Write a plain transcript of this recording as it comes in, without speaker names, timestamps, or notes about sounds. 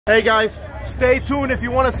Hey guys, stay tuned if you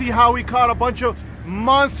want to see how we caught a bunch of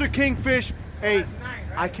monster kingfish. Hey,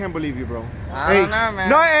 I can't believe you, bro. I don't know, man.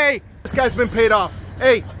 No, hey, this guy's been paid off.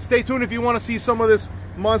 Hey, stay tuned if you want to see some of this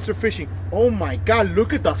monster fishing. Oh my God,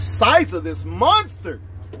 look at the size of this monster.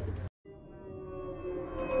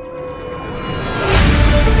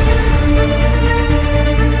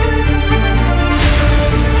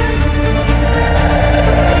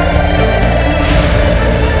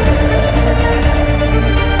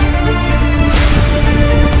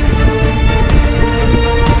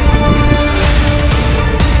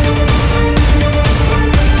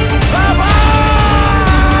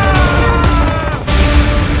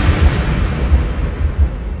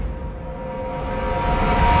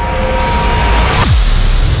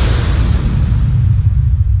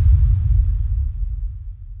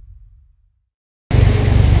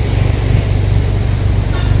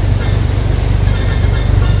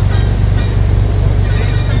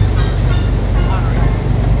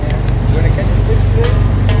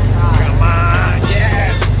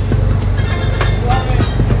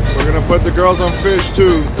 Put the girls on fish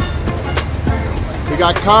too. We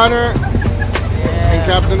got Connor and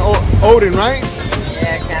Captain Odin, right?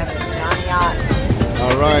 Yeah, Captain Johnny.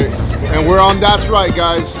 All right, and we're on That's Right,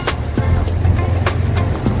 guys.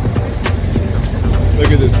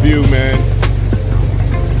 Look at this view, man.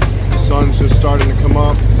 The sun's just starting to come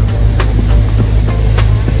up.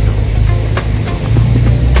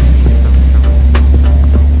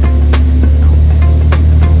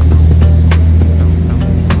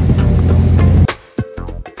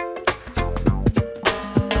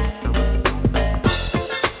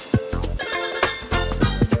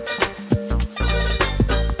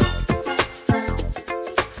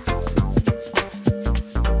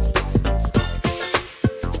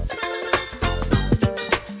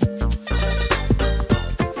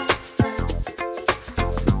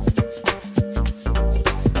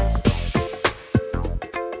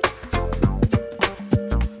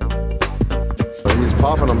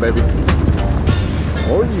 Popping them, baby.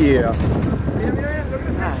 Oh yeah.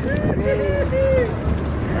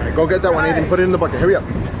 All right, go get that one, Ethan. Put it in the bucket. Hurry up.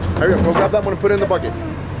 Hurry up. Go grab that one and put it in the bucket.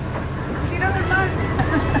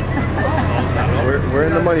 We're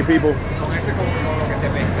in the money, people.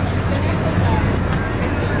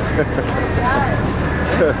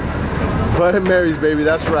 Bud and Mary's, baby.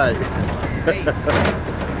 That's right.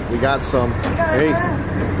 We got some. Hey.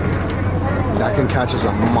 That can catch us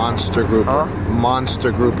a monster grouper.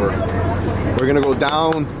 Monster grouper. We're gonna go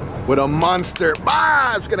down with a monster.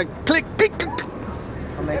 Ah, it's gonna click, click, click.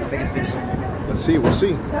 I'll make the biggest fish. Let's see, we'll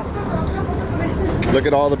see. Look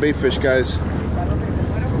at all the bait fish, guys.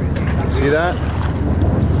 See that?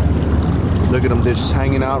 Look at them, they're just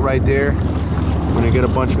hanging out right there. We're gonna get a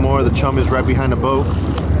bunch more. The chum is right behind the boat.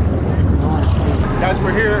 Guys,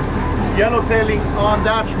 we're here yellowtailing on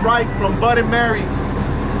That's Right from Bud and Mary.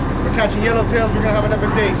 We're catching yellowtails. We're gonna have an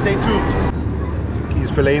epic day. Stay tuned.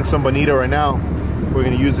 He's filleting some bonito right now. We're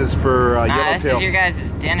gonna use this for yellowtail. This is your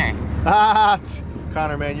guys' dinner. Ah,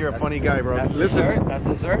 Connor, man, you're a funny guy, bro. Listen, That's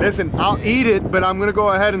dessert. listen, I'll eat it, but I'm gonna go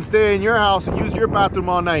ahead and stay in your house and use your bathroom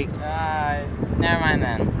all night. Never mind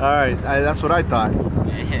then. All right, that's what I thought.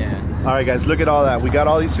 Yeah. All right, guys, look at all that. We got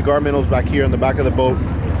all these cigar minnows back here in the back of the boat,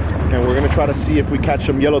 and we're gonna try to see if we catch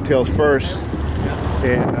some yellowtails first,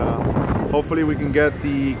 and hopefully we can get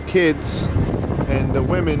the kids and the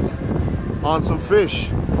women on some fish.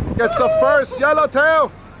 Gets the first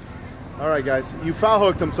yellowtail. All right, guys, you foul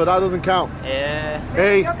hooked them, so that doesn't count. Yeah.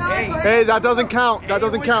 Hey, hey, that doesn't count. That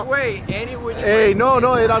doesn't count. Any which way. Hey, no,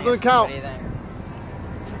 it doesn't count. What do you think?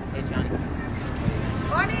 Hey, Johnny.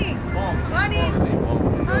 Money.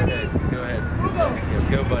 Go ahead.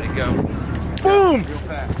 Go, buddy, go. Boom. Real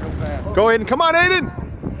fast. Go, Aiden. Come on, Aiden.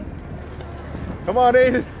 Come on,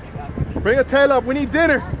 Aiden. Bring a tail up. We need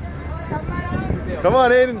dinner. Come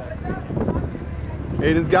on, Aiden.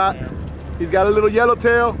 Aiden's got a little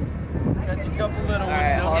yellowtail. Catch a couple little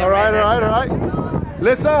ones. All right.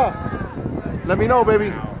 Lissa, let me know,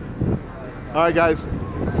 baby. All right, guys.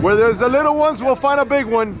 Where there's the little ones, we'll find a big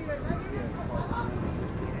one.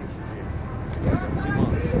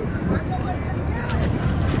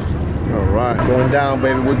 All right, going down,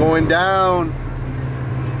 baby. We're going down.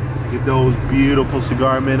 Look at those beautiful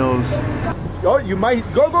cigar minnows. Oh, you might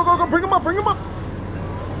go. Bring them up.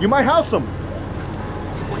 You might house them.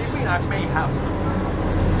 What do you mean I may house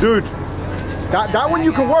them? Dude, that one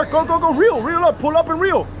you can work. Go. Reel up. Pull up and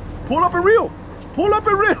reel.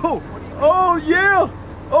 Oh, yeah.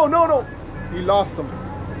 Oh, no. He lost them.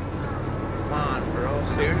 Come on, bro.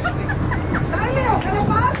 Seriously?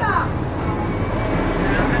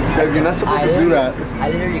 Babe, you're not supposed to do that. I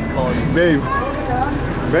literally called you. Babe,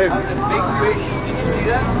 Babe. That was a big fish. Did you see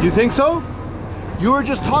that? You think so? You were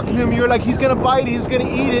just talking to him. You were like, he's gonna bite it, he's gonna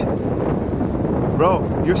eat it.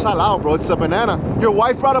 Bro, you're salao, bro. It's a banana. Your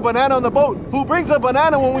wife brought a banana on the boat. Who brings a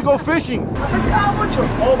banana when we go fishing?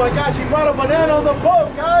 Oh my gosh, she brought a banana on the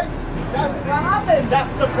boat, guys.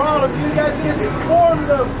 That's the problem. You guys didn't inform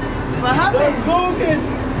them. What happened? They're cooking.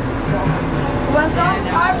 What's up,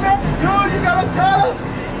 Alfred? Dude, you gotta tell us.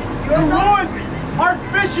 You ruined our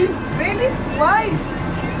fishing. Really? Why?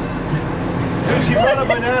 Dude, she brought a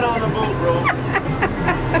banana on the boat, bro.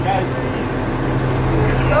 Guys.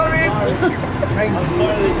 Sorry. I'm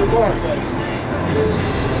sorry they did this, guys.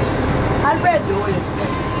 Alfred. Joy is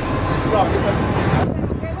sick.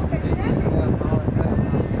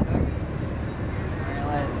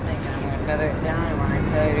 Feather it down, and when I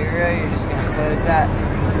tell you to row, you're just gonna close that.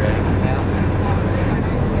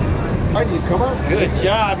 Hi, you come on. Good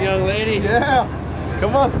job, young lady. Yeah.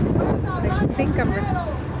 Come on. I think I'm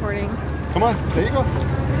recording. Come on. There you go.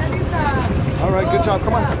 All right, good job.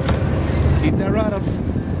 Come on. Keep that rod up.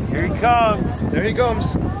 Here he comes. There he comes.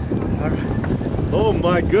 All right. Oh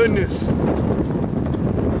my goodness.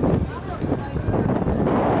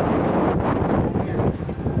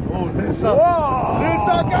 Oh, Lisa. Whoa!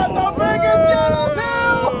 Lisa got the biggest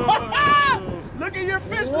yellowtail! Look at your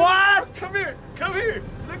fish. What? Come here. Come here.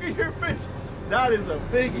 Look at your fish. That is a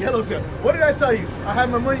big yellowtail. What did I tell you? I had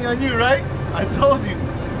my money on you, right? I told you.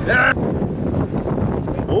 Yeah.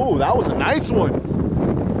 Oh, that was a nice one.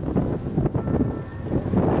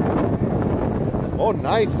 Oh,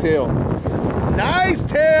 nice tail. Nice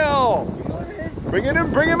tail. Bring it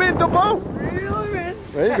in. Bring him in the boat.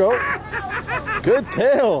 There you go. Good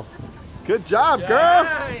tail. Good job, girl.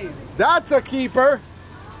 That's a keeper.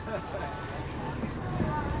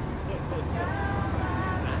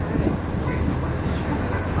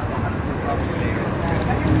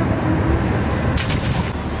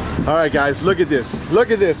 All right, guys, look at this.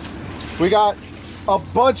 Look at this. We got a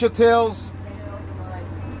bunch of tails.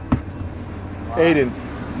 Aiden,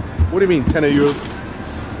 what do you mean, 10 of you?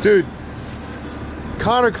 Dude,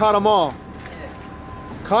 Connor caught them all.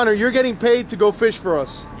 Connor, you're getting paid to go fish for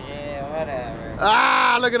us. Yeah, whatever.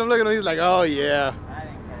 Ah, look at him, look at him. He's like, oh, yeah. I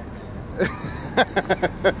didn't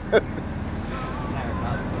catch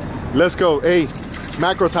it. Let's go. Hey,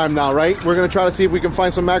 mackerel time now, right? We're going to try to see if we can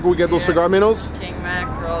find some mackerel. We get those cigar minnows. King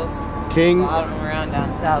mackerels. King. A lot of them around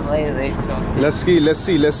down south lately, so Let's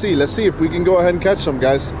see if we can go ahead and catch some,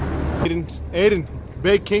 guys. Aiden,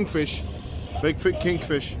 big kingfish. Big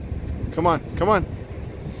kingfish. Come on, come on.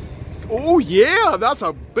 Oh yeah, that's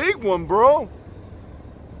a big one, bro.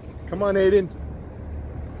 Come on, Aiden.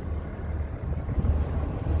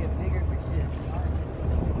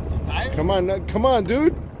 Come on,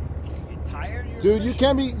 dude. Dude, you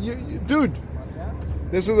can't be, dude.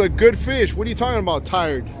 This is a good fish. What are you talking about,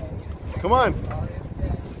 tired? Come on.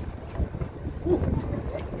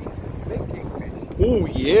 Oh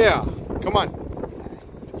yeah, come on.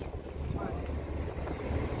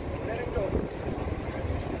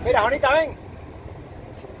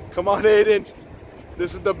 Come on, Aiden.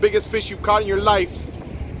 This is the biggest fish you've caught in your life.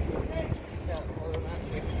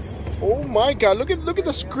 Oh my God! Look at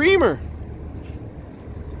the screamer.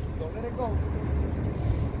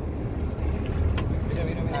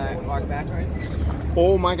 Walk backwards.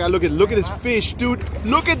 Oh my God! Look at this fish, dude.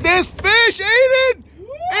 Look at this fish, Aiden.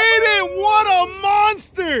 Aiden, what a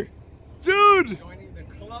monster, dude.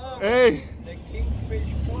 Hey.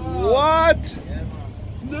 What?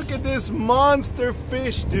 Look at this monster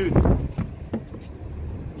fish, dude.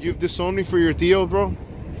 You've disowned me for your deal, bro?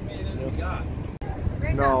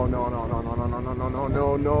 No.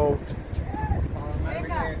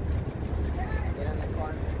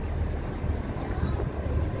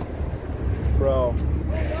 Bro.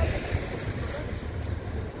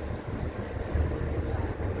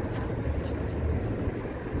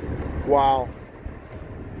 Wow.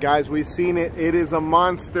 Guys, we've seen it. It is a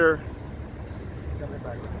monster.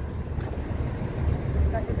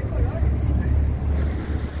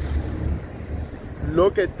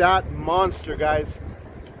 Look at that monster, guys.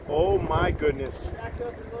 Oh my goodness. Back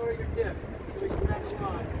up and lower your tip so we can grab the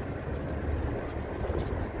line.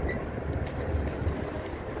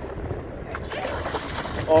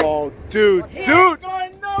 Oh, dude, He dude, ain't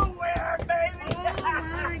going nowhere, baby.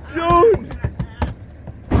 dude.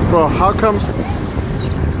 Bro, how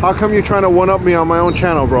come you're trying to one-up me on my own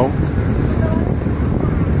channel, bro?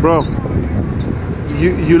 Bro,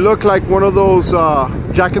 you look like one of those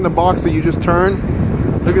Jack in the Box that you just turn.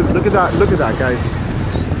 Look at that, guys.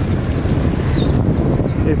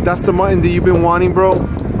 If that's the mutton that you've been wanting, bro,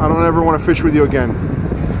 I don't ever want to fish with you again.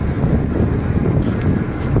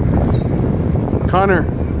 Connor,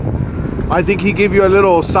 I think he gave you a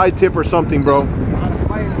little side tip or something, bro.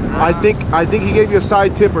 I think he gave you a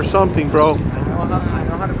side tip or something, bro. I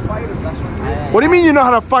know how to fight him. That's what. What do you mean you know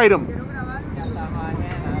how to fight him?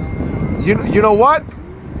 You know what?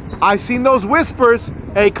 I seen those whispers.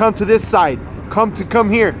 Hey, come to this side. Come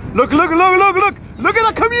here. Look at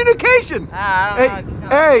the communication.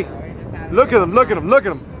 Hey, look at him.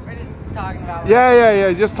 We're just talking about.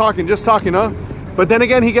 Yeah. Just talking, huh? But then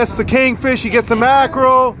again, he gets the kingfish. He gets the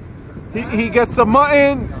mackerel. He gets the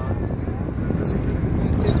mutton.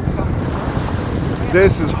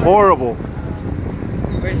 This is horrible.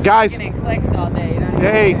 We're Guys. in clicks all day.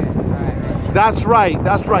 Hey, that's right.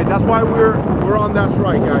 That's why we're on That's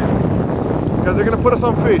Right, guys. Because they're gonna put us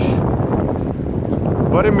on fish.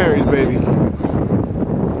 But it marries, baby.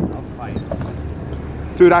 I'll fight.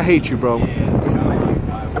 Dude, I hate you, bro.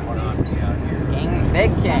 King,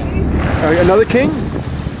 big king. Another king?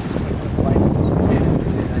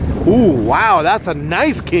 Ooh, wow, that's a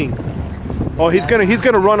nice king. Oh, he's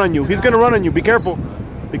gonna run on you. He's gonna run on you. Be careful.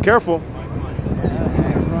 Be careful.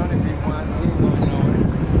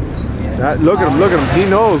 Look at him. He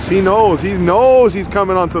knows he's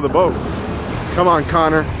coming onto the boat. Come on,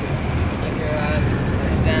 Connor.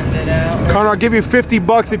 Connor, I'll give you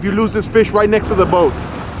 $50 if you lose this fish right next to the boat.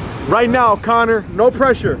 Right now, Connor, no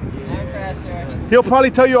pressure. He'll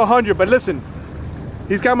probably tell you 100, but listen,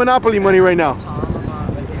 he's got Monopoly money right now.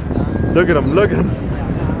 Look at him.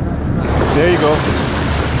 There you go.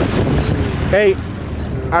 Hey,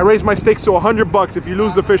 I raised my stakes to $100 if you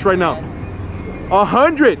lose the fish right now.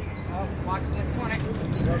 100. Watch this corner.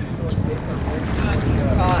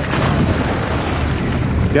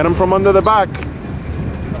 Get him from under the back.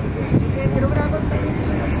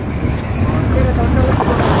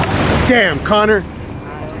 Damn, Connor.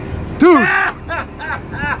 Dude. What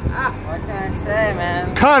can I say,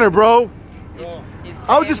 man? Connor, bro.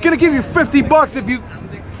 I was just gonna give you $50 if you. I'm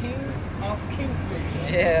the king of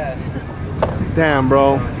kingfish. Yeah. Damn,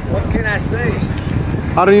 bro. What can I say?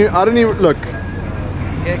 I don't even look.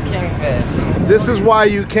 Good kingfish. This is why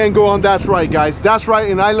you can't go on That's Right, guys. That's Right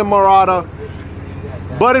in Islamorada.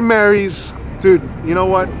 But it marries, dude. You know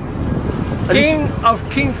what? King of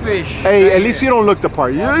kingfish. Hey, at least you don't look the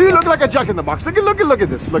part. You look like a Jack in the Box. Look at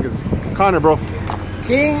this. Connor, bro.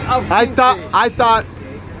 King of kingfish. I thought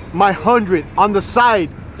my 100 on the side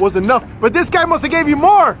was enough, but this guy must have gave you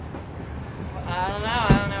more. I don't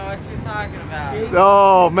know what you're talking about.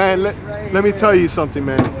 Oh man, let me tell you something,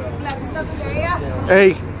 man.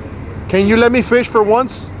 Hey, can you let me fish for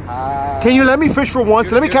once? Can you let me fish for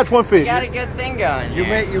once? Let me catch one fish. You got a good thing going.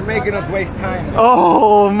 You're making us waste time.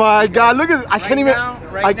 Oh my God! Look at this. I can't even.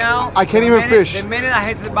 Right now, I can't even fish. The minute I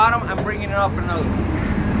hit the bottom, I'm bringing it up another.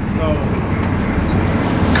 So.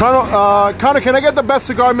 Connor, can I get the best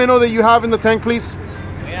cigar minnow that you have in the tank, please?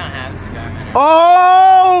 We don't have cigar minnow.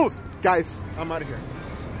 Oh! Guys, I'm out of here.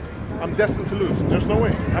 I'm destined to lose. There's no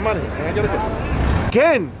way. I'm out of here. I gotta go.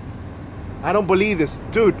 Again! I don't believe this.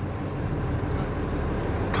 Dude.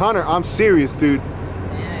 Connor, I'm serious, dude.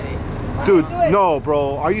 Dude, no,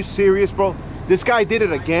 bro. Are you serious, bro? This guy did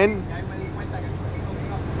it again?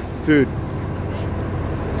 Dude.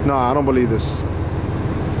 No, I don't believe this.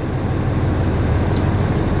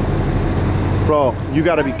 Bro, you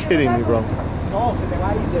gotta be kidding me, bro.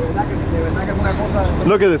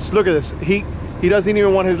 Look at this. He doesn't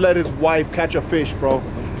even want to let his wife catch a fish, bro.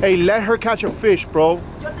 Hey, let her catch a fish, bro.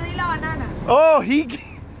 Yo te di la banana. Oh,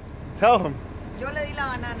 tell him. Yo le di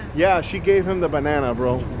la banana. Yeah, she gave him the banana,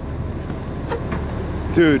 bro.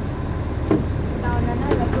 Dude. La banana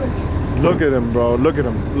de la suerte. Look at him, bro. Look at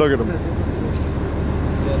him.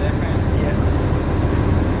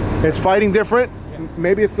 It's fighting different?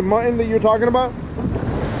 Maybe it's the mutton that you're talking about?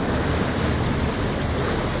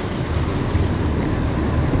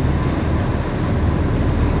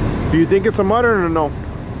 Do you think it's a mutton or no?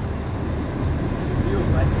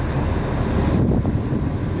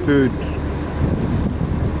 Dude.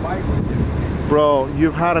 Bro,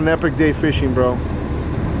 you've had an epic day fishing, bro.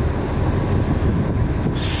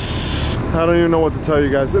 I don't even know what to tell you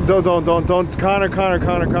guys. Don't. Connor.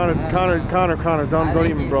 Don't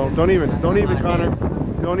even, bro. Don't even, Connor.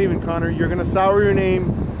 Don't even, Connor. You're gonna sour your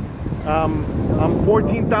name. I'm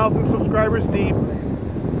 14,000 subscribers deep,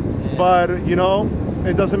 but you know,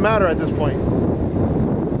 it doesn't matter at this point.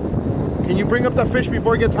 Can you bring up the fish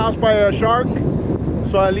before it gets housed by a shark,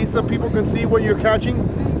 so at least the people can see what you're catching?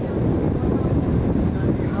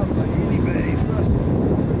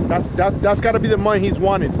 That's got to be the mutton he's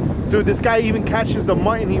wanted. Dude, this guy even catches the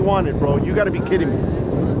mutton he wanted, bro. You got to be kidding me.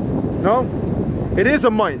 No? It is a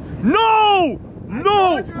mutton. No!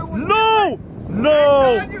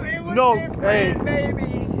 Hey,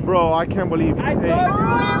 Bro, I can't believe it. I told you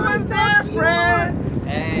I was different.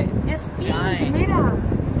 Hey, Es pink, Johnny. mira.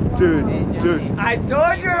 Dude. I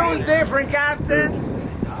told you it was different, Captain.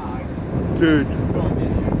 Dude.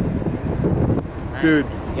 You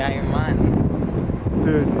got your money.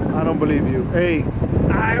 Dude, I don't believe you. Hey.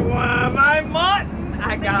 I want my mutton.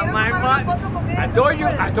 I got my mutton. I told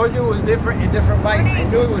you it was different, a different bite. I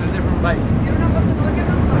knew it was a different bite.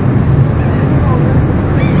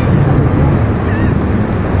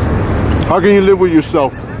 How can you live with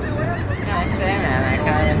yourself? I say, man, I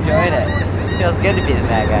kind of enjoyed it. Feels good to be the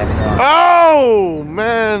bad guy for once. Oh,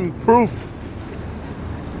 man. Proof.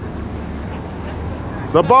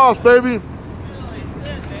 The boss, baby.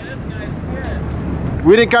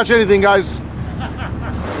 We didn't catch anything, guys.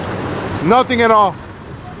 Nothing at all.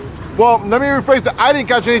 Well, let me rephrase that. I didn't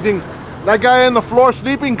catch anything. That guy on the floor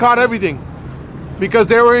sleeping caught everything because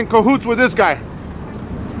they were in cahoots with this guy.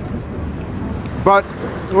 But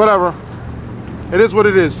whatever. It is what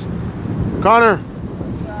it is. Connor,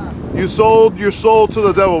 you sold your soul to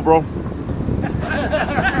the devil, bro.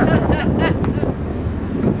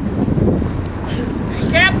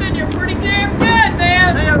 Captain, you're pretty damn good,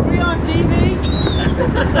 man. Hey, are we on TV?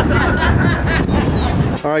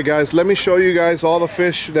 All right, guys, let me show you guys all the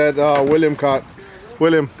fish that William caught.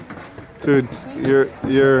 William, dude, you're,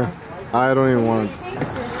 I don't even want to,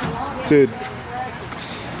 dude.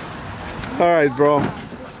 All right, bro.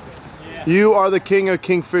 You are the king of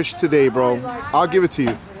kingfish today, bro. I'll give it to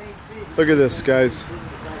you. Look at this, guys.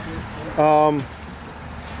 I'll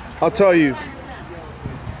tell you,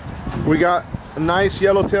 we got a nice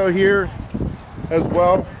yellowtail here as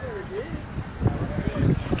well.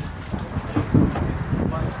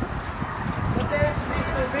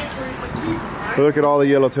 Look at all the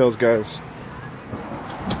yellowtails, guys.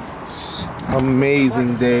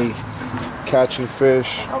 Amazing day catching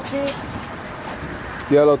fish. Okay.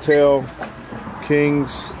 Yellowtail,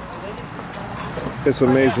 kings. It's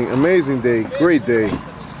amazing, amazing day, great day.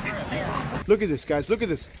 Look at this, guys, look at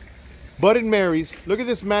this. Bud and Mary's, look at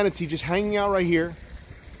this manatee just hanging out right here.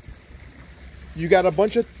 You got a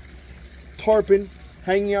bunch of tarpon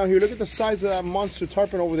hanging out here. Look at the size of that monster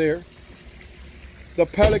tarpon over there. The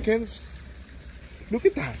pelicans. Look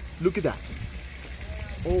at that, look at that.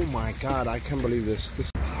 Oh my God, I can't believe this.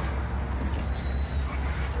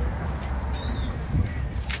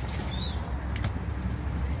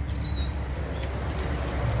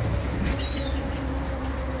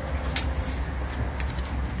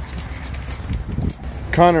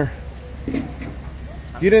 Connor,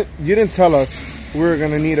 you didn't tell us we were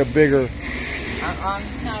gonna need a bigger. I'm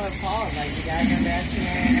just kind of appalled. Like, you guys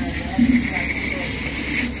underestimated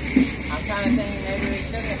how I'm kind of thinking maybe we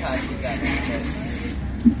should have caught you that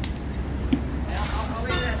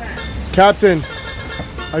fish. Captain,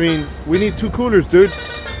 I mean, we need 2 coolers, dude.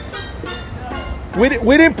 We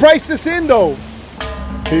didn't price this in, though.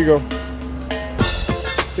 Here you go.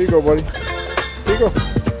 Here you go, buddy. Here you go.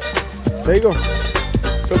 There you go.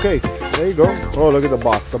 It's okay. There you go. Oh, look at the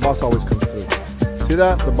boss. The boss always comes through. See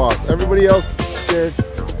that? The boss. Everybody else scared,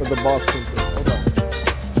 but the boss comes through. Hold on.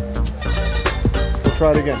 We'll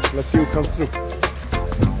try it again. Let's see who comes through.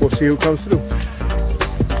 We'll see who comes through.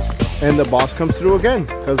 And the boss comes through again,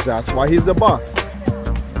 because that's why he's the boss.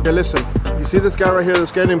 Okay, listen. You see this guy right here,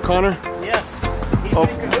 this guy named Connor? Yes. He's in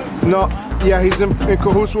cahoots. No, yeah, he's in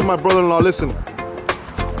cahoots with my brother-in-law. Listen.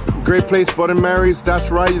 Great place, Bud and Mary's.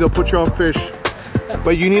 That's right, they'll put you on fish.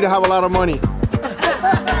 But you need to have a lot of money.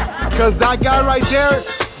 Because that guy right there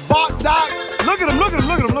bought that. Look at him, look at him,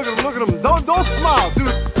 look at him, look at him, look at him. Don't smile,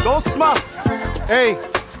 dude. Don't smile. Hey,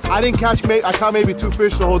 I didn't catch, I caught maybe 2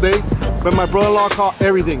 fish the whole day, but my brother-in-law caught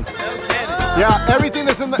everything. Yeah, everything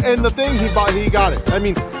that's in the thing, he got it. I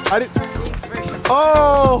mean, I didn't.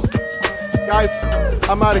 Oh, guys,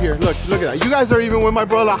 I'm out of here. Look at that. You guys are even with my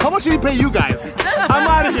brother-in-law. How much did he pay you guys? I'm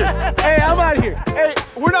out of here. Hey, I'm out of here. Hey,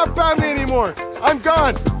 we're not family anymore. I'm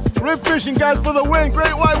gone. Rib fishing, guys, for the win.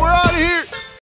 Great white. We're out of here.